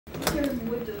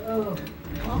with the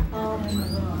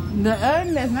The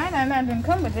oven that's $9.99 didn't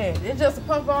come with that. It's just a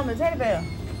puff on the teddy bear.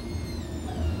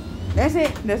 That's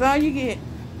it. That's all you get.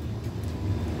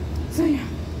 So yeah.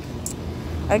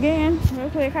 Again, real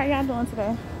quick, how y'all doing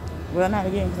today? Well, not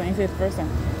again, because I ain't said the first time.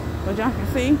 But y'all can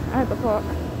see, I had to park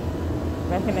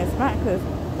back in that spot because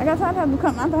I got tired of having to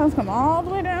come. My house come all the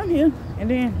way down here and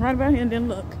then right about here and then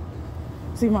look.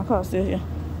 See, my car's still here.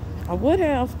 I would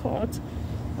have parked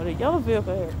where the yellow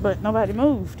vehicle had, but nobody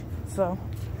moved. So,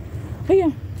 but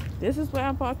yeah, this is where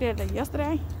I parked at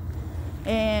yesterday.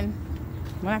 And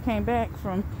when I came back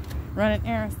from running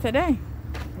errands today,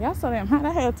 y'all so damn hot.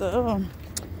 I had to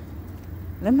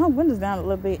let my windows down a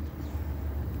little bit.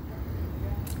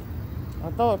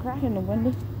 I'll throw a crack in the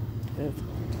window.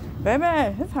 Baby,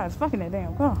 it's hot as fuck in that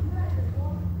damn car.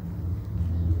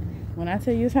 When I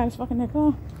tell you it's hot as fuck in that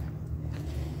car,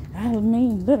 I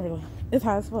mean literally, it's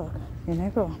hot as fuck in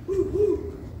that car.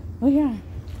 Oh yeah.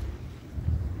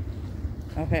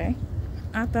 Okay.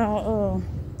 I thought,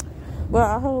 well,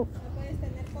 I hope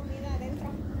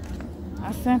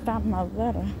I sent out my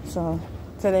letter. So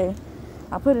today,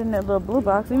 I put it in that little blue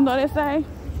box. Even though they say,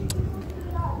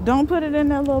 don't put it in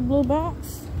that little blue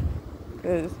box.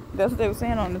 Because that's what they were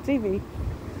saying on the TV.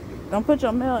 Don't put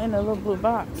your mail in that little blue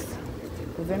box.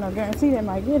 Because there's no guarantee they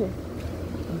might get it.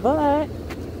 But,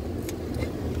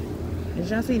 did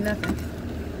y'all see nothing?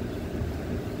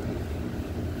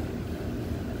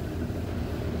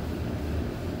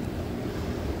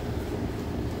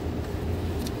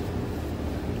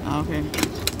 Okay.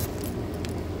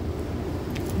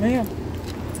 Yeah.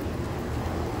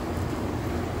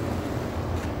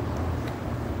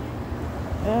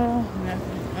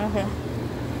 Nothing. Okay.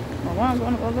 Well, I'm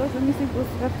gonna go look. Let me see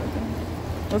what's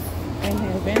in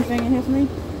here. If anything in here for me?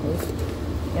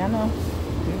 Yeah, I know.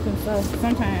 You can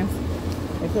sometimes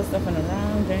they put stuff in the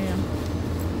wrong jam.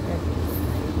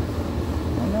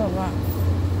 I know a lot.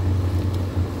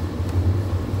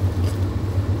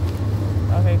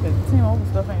 Okay, because T-Mobile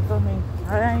stuff ain't for me. I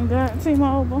ain't got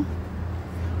T-Mobile.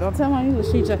 Don't tell my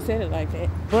English teacher I said it like that.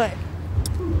 But,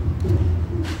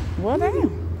 well,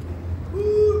 damn.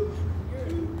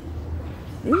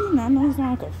 You not know it's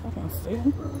not like a fucking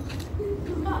steal.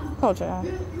 Oh, child.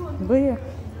 But yeah.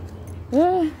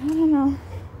 Yeah, I don't know.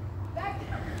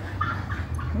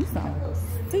 You sound like a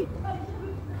steal.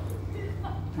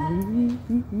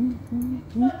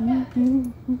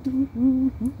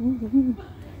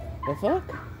 The fuck?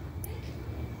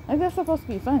 Like that's supposed to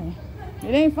be funny.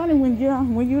 It ain't funny when you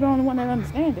the only one that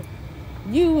understand it.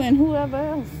 You and whoever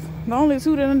else. The only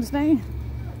two that understand.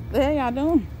 The hell y'all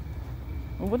doing?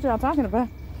 What y'all talking about?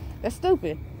 That's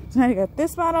stupid. So now you got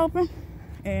this spot open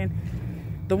and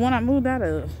the one I moved out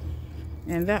of.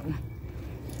 And that one.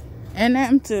 And that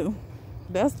one too.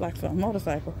 That's like for a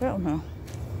motorcycle. Hell no.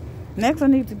 Next I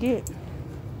need to get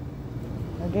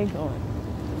a gate card.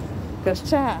 Cause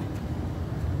child.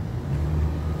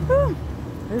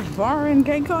 There's borrowing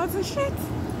gate cards and shit.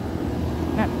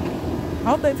 Now,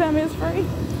 I hope they tell me it's free.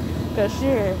 Cause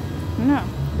shit, no.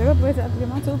 They're gonna wait till I have to get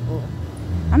my tooth pulled.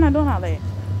 I'm not doing all that.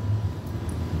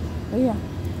 But yeah,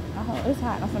 it's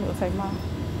hot. I'm finna go take my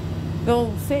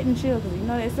go sit and chill. Cause you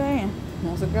know they're saying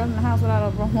once a girl in the house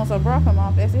once a bra come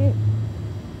off, that's it.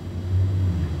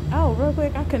 Oh, real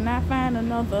quick, I could not find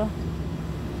another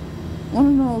one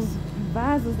of those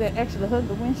visors that actually hug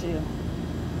the windshield.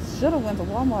 Should have went to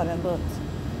Walmart and looked,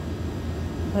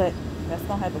 but that's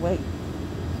gonna have to wait.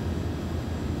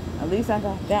 At least I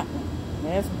got that one.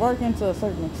 Yeah, it's working to a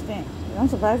certain extent. I'm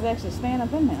surprised it actually stand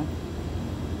up in there.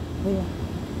 But yeah,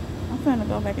 I'm finna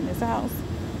go back in this house.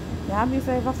 Yeah, I'll be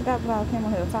safe. I forgot what I came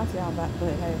on here to talk to y'all about,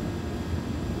 but hey,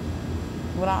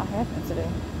 what all happened today?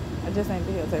 I just ain't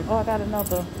videotaped. Oh, I got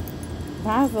another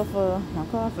visor for my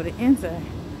car for the inside,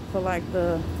 for like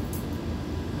the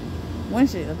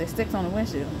windshield that sticks on the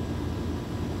windshield.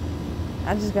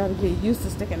 I just gotta get used to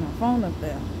sticking my phone up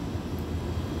there.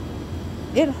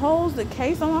 It holds the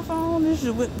case on my phone. It's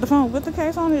just with the phone with the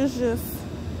case on it.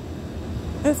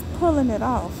 It's pulling it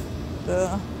off.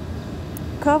 The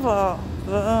cover,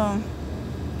 the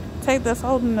tape that's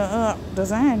holding the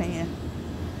design in.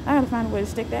 I gotta find a way to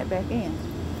stick that back in.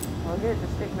 Or get it to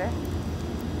stick back.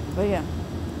 But yeah,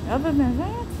 other than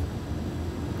that,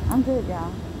 I'm good,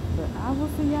 y'all. But I will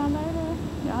see y'all later.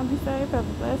 Y'all be safe. Have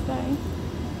a blessed day.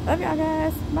 Love y'all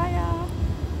guys. Bye, y'all.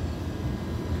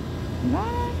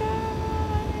 Bye, guys.